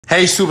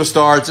Hey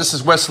superstars, this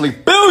is Wesley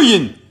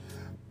billion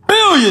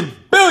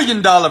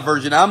dollar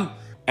Virgin.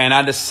 And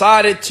I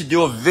decided to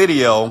do a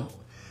video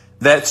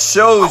that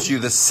shows you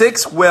the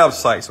 6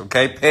 websites,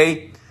 okay?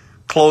 Pay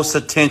close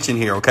attention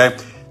here, okay?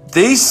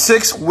 These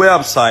 6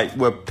 websites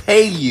will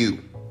pay you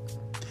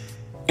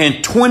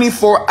in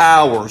 24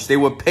 hours. They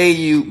will pay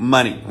you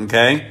money,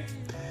 okay?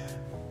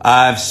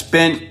 I've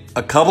spent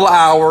a couple of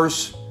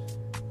hours.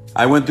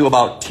 I went through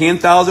about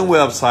 10,000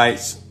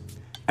 websites.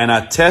 And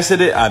I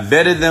tested it, I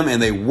vetted them,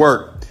 and they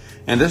work.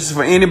 And this is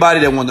for anybody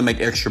that wants to make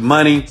extra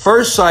money.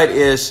 First site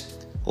is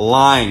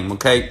Lime,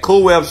 okay?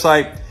 Cool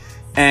website.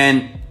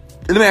 And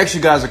let me ask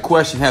you guys a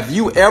question. Have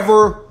you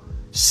ever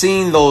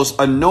seen those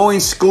annoying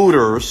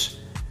scooters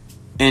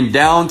in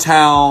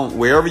downtown,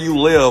 wherever you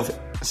live,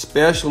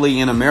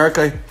 especially in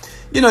America?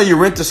 You know, you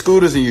rent the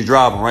scooters and you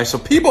drive them, right? So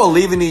people are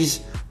leaving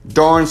these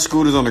darn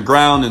scooters on the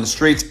ground in the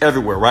streets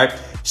everywhere, right?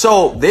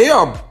 So they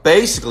are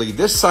basically,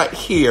 this site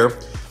here,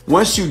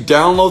 once you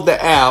download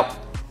the app,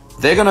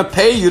 they're going to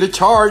pay you to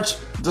charge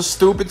the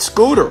stupid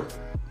scooter.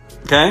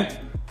 Okay?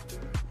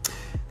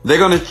 They're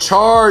going to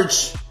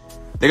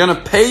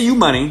pay you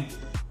money,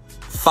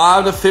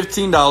 $5 to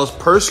 $15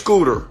 per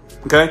scooter.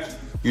 Okay?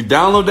 You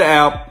download the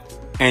app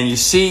and you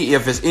see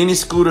if there's any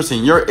scooters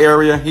in your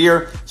area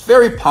here. It's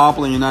very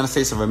popular in the United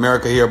States of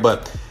America here,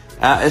 but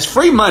it's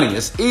free money.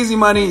 It's easy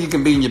money. You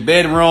can be in your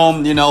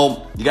bedroom. You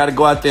know, you got to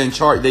go out there and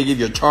charge. They give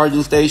you a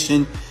charging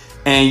station.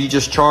 And you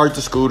just charge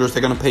the scooters.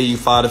 They're going to pay you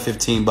 $5 to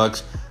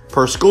 $15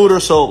 per scooter.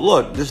 So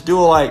look, just do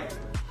like,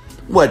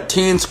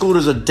 10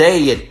 scooters a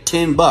day at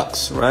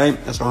 $10, right?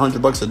 That's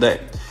 $100 a day.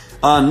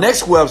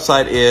 Next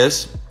website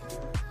is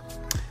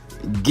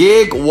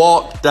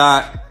gigwalk.com.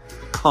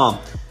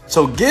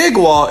 So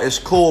Gigwalk is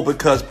cool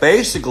because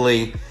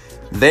basically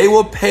they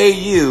will pay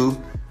you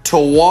to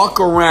walk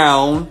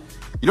around.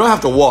 You don't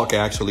have to walk,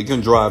 actually. You can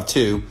drive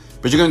too.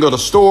 But you're going to go to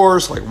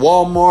stores like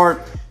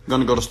Walmart. You're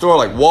going to go to store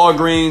like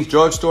Walgreens,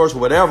 drugstores,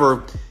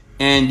 whatever,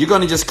 and you're going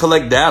to just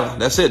collect data.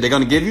 That's it. They're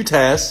going to give you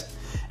tasks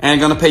and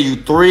they're going to pay you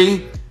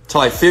 $3 to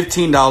like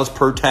 $15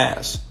 per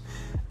task.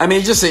 I mean,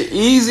 it's just an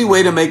easy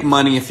way to make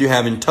money if you're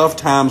having tough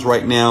times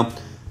right now.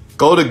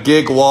 Go to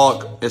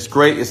Gigwalk. It's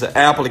great. It's an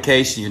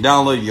application. You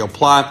download it, you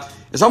apply.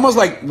 It's almost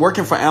like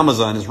working for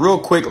Amazon. It's real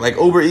quick, like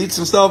Uber Eats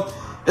and stuff.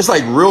 It's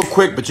like real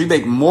quick, but you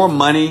make more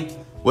money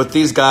with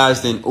these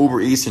guys than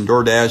Uber Eats and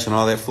DoorDash and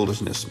all that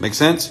foolishness. Make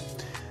sense?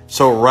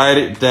 So write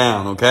it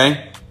down,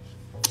 okay?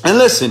 And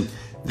listen,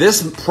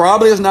 this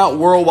probably is not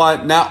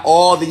worldwide. Not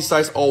all these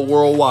sites are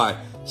worldwide.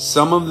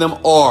 Some of them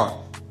are.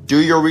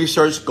 Do your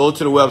research. Go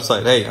to the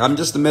website. Hey, I'm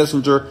just the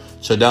messenger,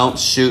 so don't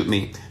shoot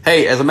me.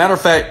 Hey, as a matter of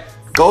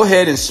fact, go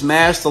ahead and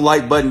smash the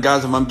like button,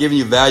 guys. If I'm giving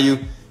you value,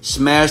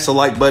 smash the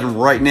like button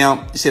right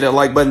now. You see that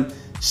like button?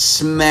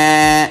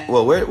 Smash.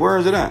 Well, where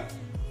is it at?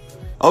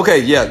 Okay,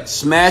 yeah,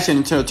 smash it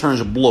until it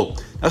turns blue.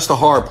 That's the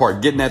hard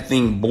part, getting that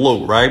thing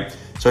blue, right?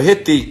 So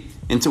hit the...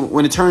 Until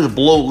when it turns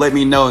blue, let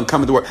me know and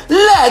come to the word.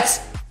 Let's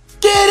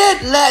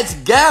get it. Let's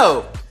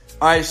go.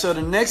 All right. So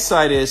the next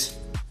site is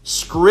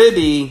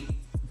Scribby.com.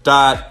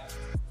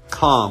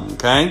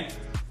 Okay.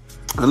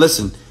 And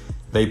listen,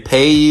 they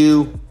pay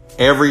you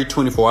every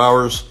 24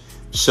 hours.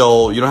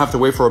 So you don't have to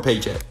wait for a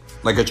paycheck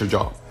like at your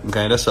job.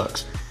 Okay. That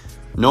sucks.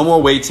 No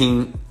more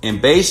waiting.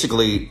 And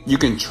basically you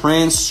can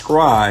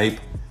transcribe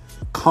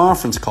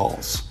conference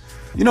calls,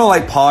 you know,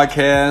 like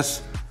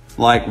podcasts,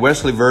 like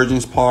Wesley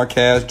Virgin's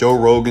podcast, Joe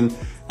Rogan.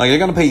 Like they're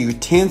going to pay you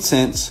 10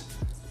 cents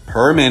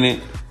per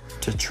minute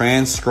to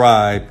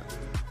transcribe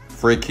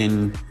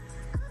freaking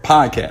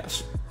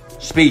podcasts,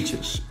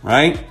 speeches,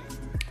 right?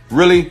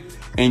 Really?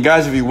 And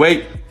guys, if you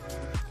wait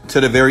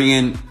to the very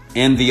end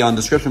in the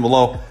description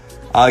below,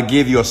 I'll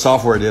give you a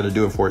software there to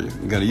do it for you.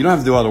 You don't have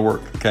to do all the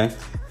work, okay?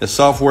 The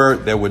software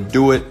that would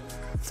do it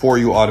for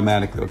you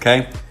automatically,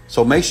 okay?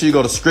 So make sure you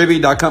go to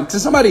Scribby.com. Can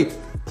somebody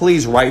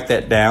please write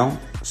that down?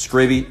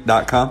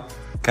 Scribby.com.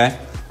 Okay.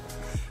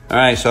 All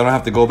right. So I don't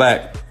have to go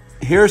back.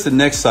 Here's the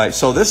next site.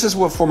 So this is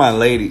what for my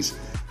ladies.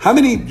 How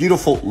many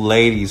beautiful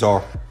ladies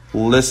are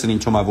listening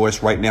to my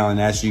voice right now?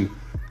 And as you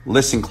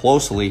listen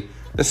closely,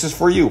 this is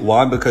for you.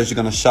 Why? Because you're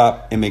going to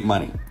shop and make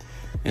money.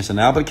 It's an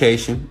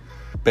application.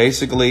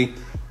 Basically,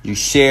 you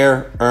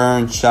share,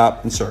 earn,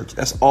 shop, and search.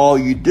 That's all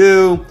you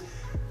do.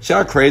 See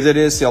how crazy it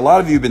is? See, a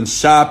lot of you have been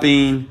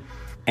shopping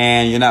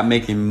and you're not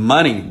making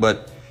money,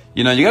 but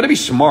you know, you got to be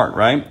smart,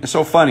 right? It's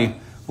so funny.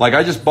 Like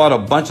I just bought a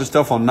bunch of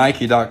stuff on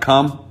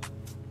Nike.com.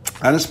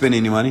 I didn't spend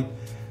any money,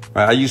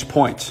 right? I use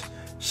points.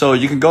 So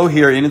you can go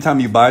here anytime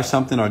you buy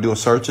something or do a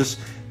searches,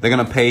 they're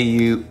going to pay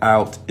you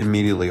out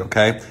immediately.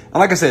 Okay. And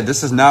like I said,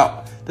 this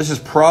is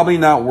probably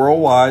not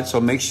worldwide.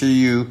 So make sure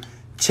you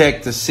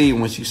check to see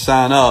once you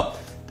sign up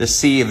to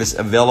see if it's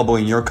available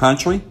in your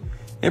country.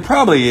 It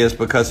probably is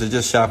because it's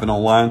just shopping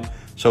online.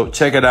 So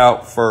check it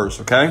out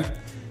first. Okay.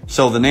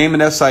 So the name of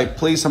that site,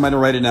 please somebody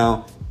write it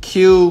down.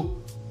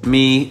 QMe.com.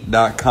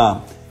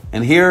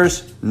 And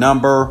here's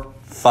number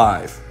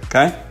 5.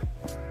 Okay.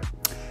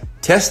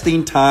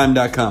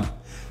 Testingtime.com.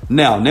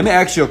 Now, let me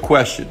ask you a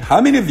question.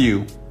 How many of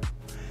you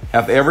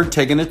have ever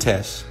taken a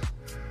test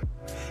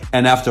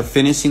And after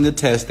finishing the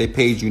test, they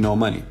paid you no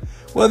money.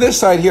 Well, this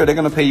site here, they're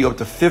going to pay you up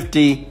to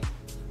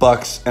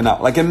 $50 an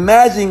hour. Like,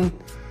 imagine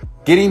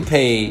getting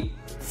paid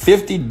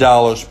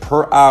 $50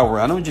 per hour.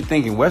 I know what you're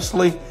thinking,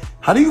 Wesley,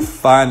 how do you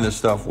find this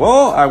stuff?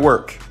 Well, I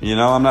work,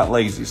 I'm not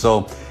lazy.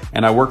 So,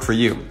 and I work for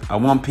you. I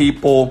want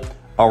people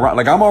around,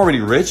 like, I'm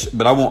already rich,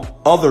 but I want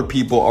other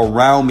people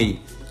around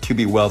me to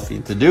be wealthy.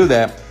 And to do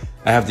that,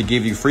 I have to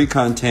give you free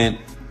content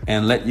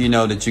and let you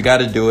know that you got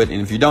to do it.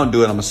 And if you don't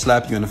do it, I'm going to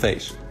slap you in the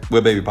face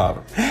with baby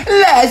powder.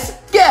 Let's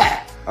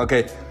get.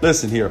 Okay,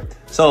 listen here.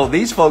 So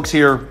these folks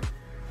here,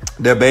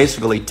 they're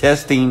basically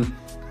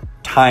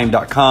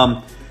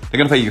testingtime.com. They're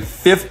going to pay you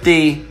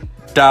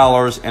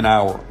 $50 an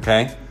hour,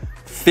 okay?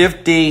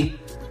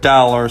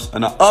 $50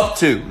 an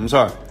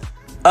hour,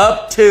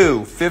 up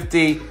to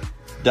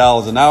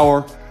 $50 an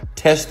hour,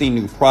 testing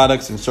new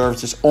products and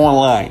services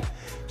online.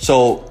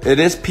 So it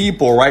is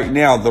people right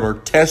now that are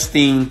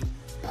testing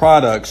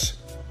products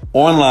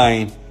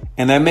online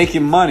and they're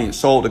making money.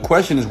 So the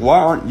question is, why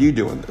aren't you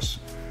doing this?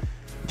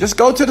 Just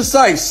go to the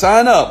site,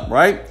 sign up,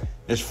 right?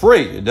 It's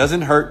free. It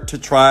doesn't hurt to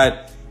try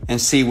it and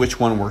see which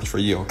one works for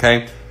you,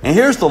 okay? And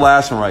here's the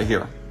last one right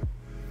here,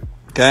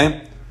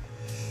 okay?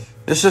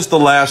 This is the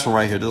last one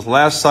right here. This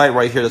last site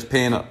right here that's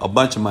paying a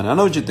bunch of money. I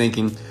know what you're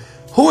thinking.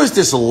 Who is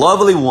this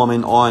lovely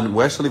woman on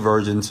Wesley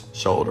Virgin's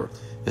shoulder?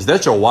 Is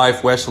that your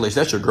wife, Wesley? Is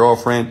that your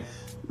girlfriend?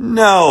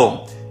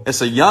 No,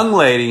 it's a young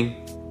lady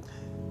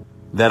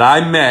that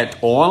I met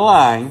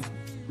online,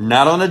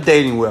 not on a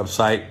dating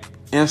website,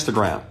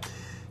 Instagram.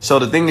 So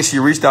the thing is, she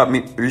reached out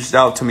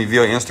to me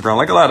via Instagram,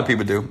 like a lot of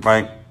people do,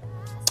 right?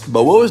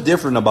 But what was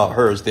different about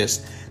her is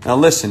this. Now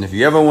listen, if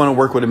you ever want to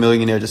work with a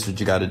millionaire, this is what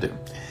you got to do.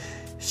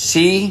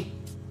 She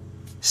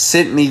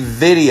sent me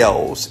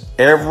videos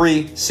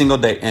every single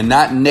day, and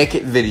not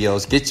naked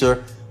videos. Get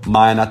your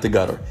mind out the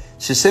gutter.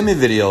 She sent me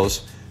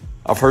videos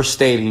of her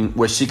stating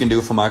what she can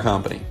do for my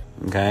company,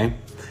 okay?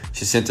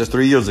 She sent this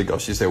 3 years ago.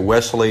 She said,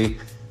 Wesley,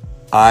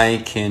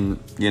 I can,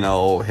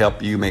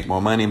 help you make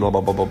more money, blah,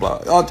 blah, blah, blah,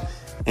 blah.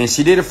 And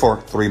she did it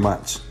for 3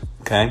 months,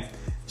 okay?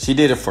 She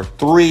did it for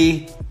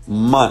 3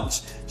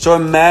 months. So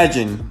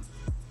imagine,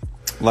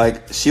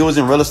 like, she was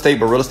in real estate,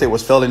 but real estate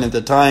was failing at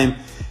the time.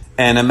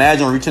 And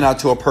imagine reaching out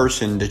to a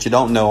person that you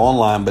don't know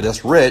online, but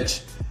that's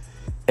rich,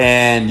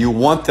 and you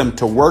want them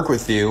to work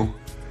with you,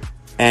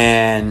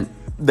 and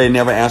they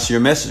never answer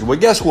your message. Well,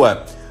 guess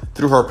what?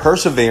 Through her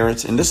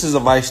perseverance, and this is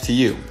advice to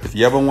you, if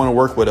you ever want to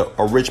work with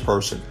a rich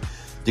person,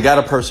 you got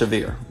to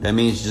persevere. That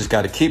means you just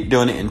got to keep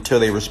doing it until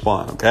they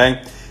respond,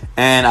 okay?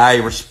 And I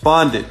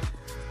responded.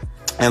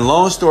 And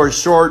long story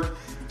short,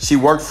 she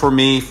worked for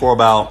me for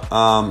about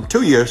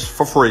 2 years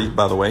for free,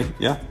 by the way.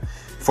 Yeah,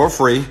 for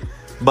free.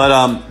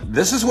 But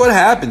this is what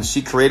happened.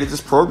 She created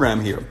this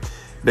program here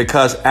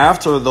because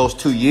after those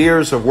 2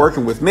 years of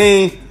working with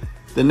me,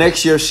 the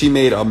next year she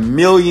made $1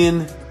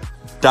 million.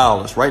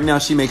 Right now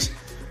she makes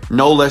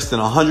no less than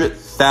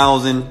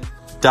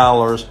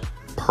 $100,000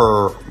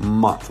 per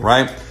month,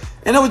 right?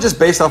 And it was just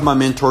based off my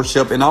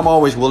mentorship, and I'm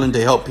always willing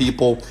to help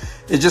people.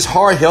 It's just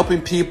hard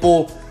helping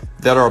people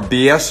that are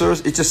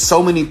BSers. It's just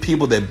so many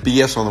people that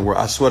BS on the world.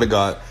 I swear to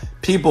God.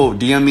 People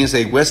DM me and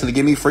say, Wesley,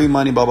 give me free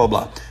money, blah, blah,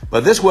 blah.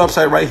 But this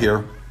website right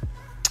here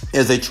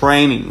is a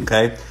training,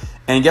 okay?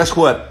 And guess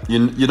what?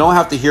 You don't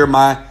have to hear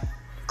my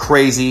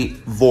crazy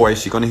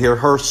voice. You're going to hear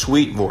her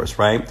sweet voice,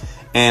 right?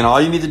 And all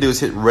you need to do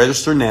is hit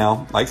register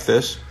now, like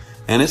this.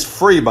 And it's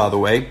free, by the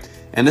way.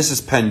 And this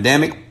is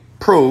pandemic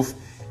proof.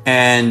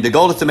 And the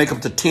goal is to make up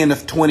to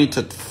 $10 to $20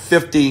 to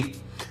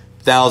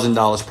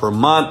 $50,000 per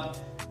month.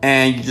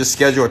 And you just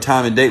schedule a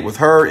time and date with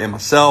her and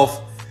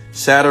myself.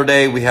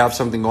 Saturday, we have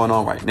something going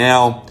on right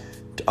now.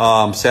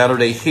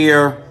 Saturday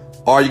here,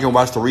 or you can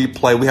watch the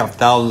replay. We have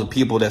thousands of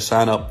people that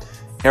sign up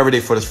every day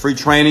for this free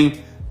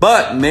training.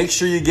 But make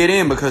sure you get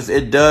in because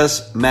it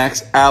does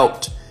max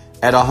out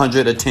at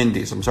 100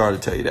 attendees. I'm sorry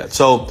to tell you that.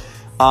 So,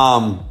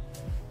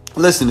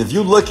 listen, if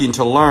you're looking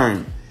to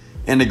learn,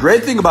 and the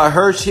great thing about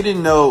her, she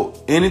didn't know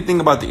anything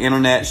about the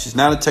internet. She's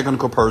not a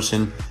technical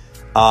person.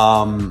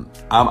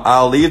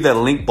 I'll leave that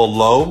link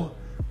below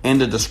in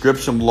the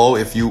description below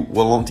if you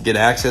will want to get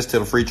access to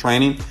the free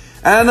training.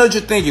 And I know what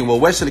you're thinking, well,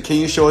 Wesley, can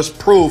you show us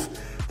proof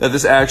that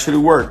this actually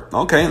worked?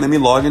 Okay, let me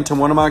log into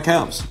one of my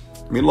accounts.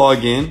 Let me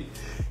log in.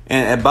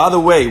 And by the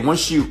way,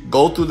 once you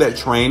go through that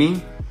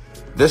training,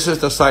 this is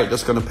the site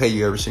that's going to pay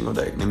you every single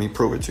day. Let me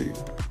prove it to you.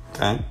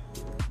 Okay.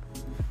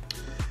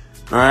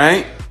 All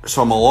right.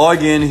 So I'm going to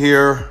log in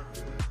here.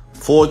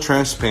 Full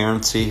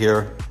transparency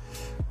here.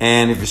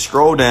 And if you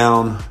scroll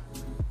down,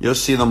 you'll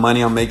see the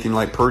money I'm making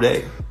like per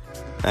day.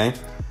 Okay.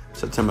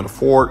 September the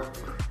 4th,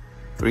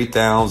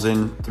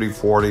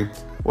 3,340.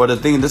 Well, the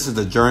thing, this is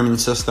the German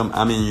system.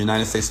 I'm in the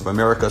United States of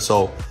America.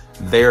 So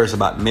there's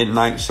about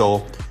midnight.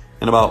 So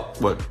in about,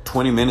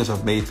 20 minutes,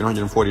 I've made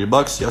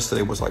 $340.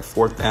 Yesterday was like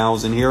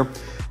 4,000 here.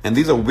 And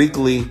these are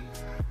weekly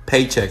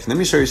paychecks. Let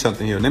me show you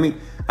something here. I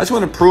just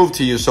want to prove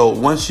to you. So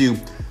once you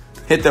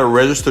hit that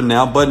register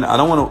now button, I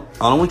don't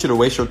want you to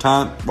waste your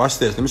time. Watch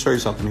this. Let me show you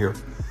something here.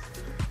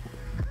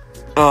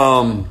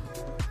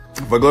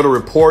 If I go to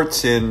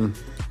reports and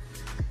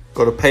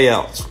Go to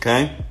payouts,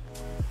 okay?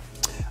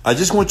 I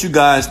just want you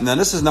guys, now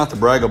this is not to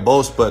brag or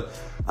boast, but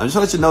I just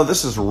want to let you know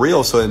this is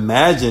real. So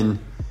imagine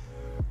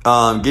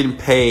getting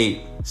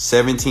paid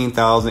 $17,000,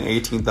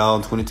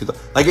 $18,000,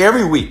 $22,000, like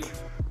every week.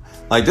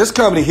 Like this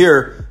company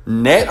here,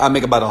 net, I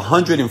make about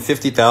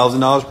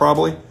 $150,000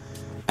 probably.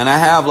 And I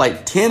have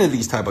like 10 of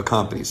these type of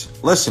companies.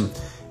 Listen,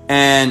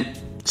 and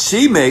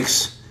she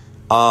makes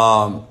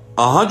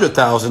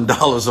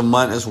 $100,000 a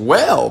month as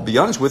well, be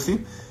honest with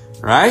you,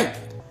 right?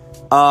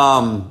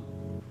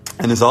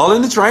 And it's all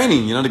in the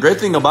training. You know, the great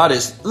thing about it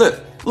is,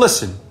 look,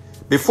 listen,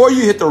 before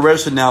you hit the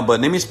register now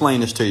button, let me explain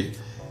this to you.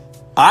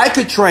 I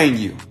could train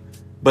you,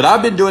 but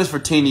I've been doing this for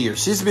 10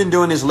 years. She's been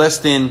doing this less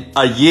than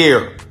a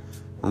year,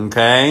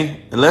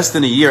 okay? Less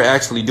than a year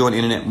actually doing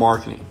internet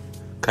marketing,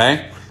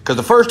 okay? Because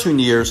the first 2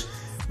 years,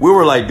 we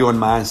were like doing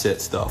mindset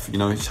stuff. You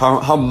know,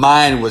 her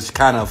mind was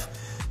kind of,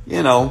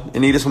 you know,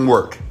 it needed some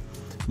work.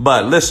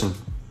 But listen,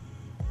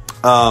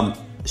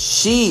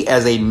 she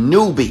as a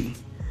newbie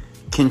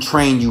can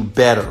train you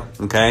better,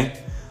 okay?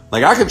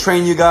 Like I could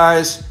train you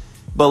guys,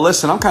 but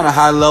listen, I'm kind of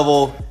high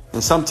level,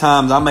 and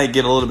sometimes I might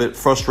get a little bit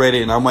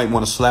frustrated and I might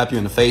want to slap you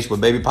in the face with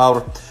baby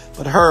powder.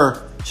 But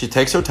her, she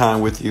takes her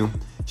time with you.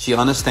 She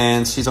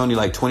understands. She's only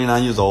like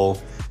 29 years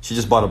old. She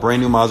just bought a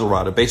brand new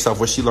Maserati based off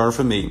what she learned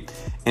from me.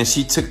 And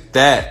she took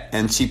that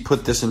and she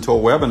put this into a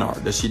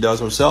webinar that she does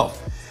herself.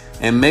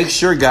 And make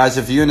sure, guys,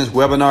 if you're in this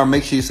webinar,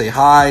 make sure you say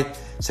hi,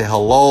 say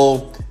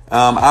hello.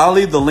 I'll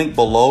leave the link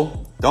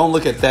below. Don't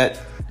look at that.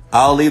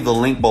 I'll leave the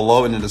link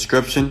below in the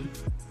description.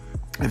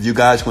 If you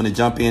guys want to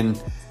jump in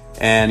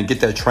and get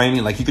that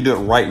training, like you can do it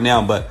right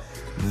now. But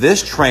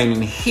this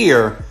training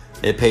here,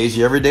 it pays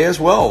you every day as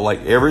well.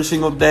 Like every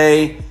single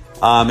day.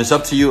 It's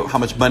up to you how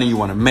much money you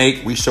want to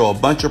make. We show a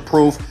bunch of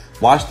proof.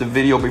 Watch the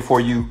video before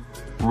you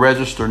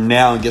register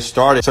now and get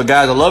started. So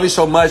guys, I love you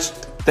so much.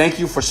 Thank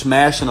you for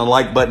smashing the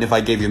like button if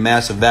I gave you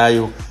massive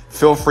value.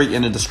 Feel free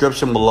in the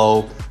description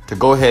below to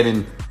go ahead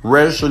and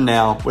register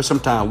now with some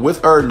time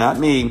with her, not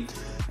me,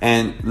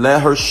 and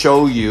let her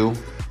show you.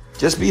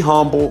 Just be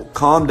humble,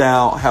 calm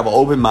down, have an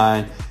open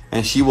mind,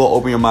 and she will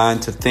open your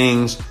mind to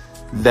things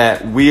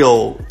that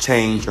will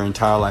change your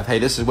entire life. Hey,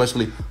 this is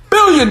Wesley, $1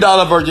 billion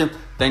Virgin.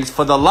 Thanks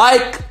for the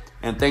like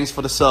and thanks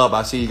for the sub.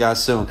 I'll see you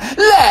guys soon.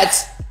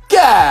 Let's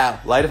go.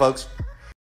 Later, folks.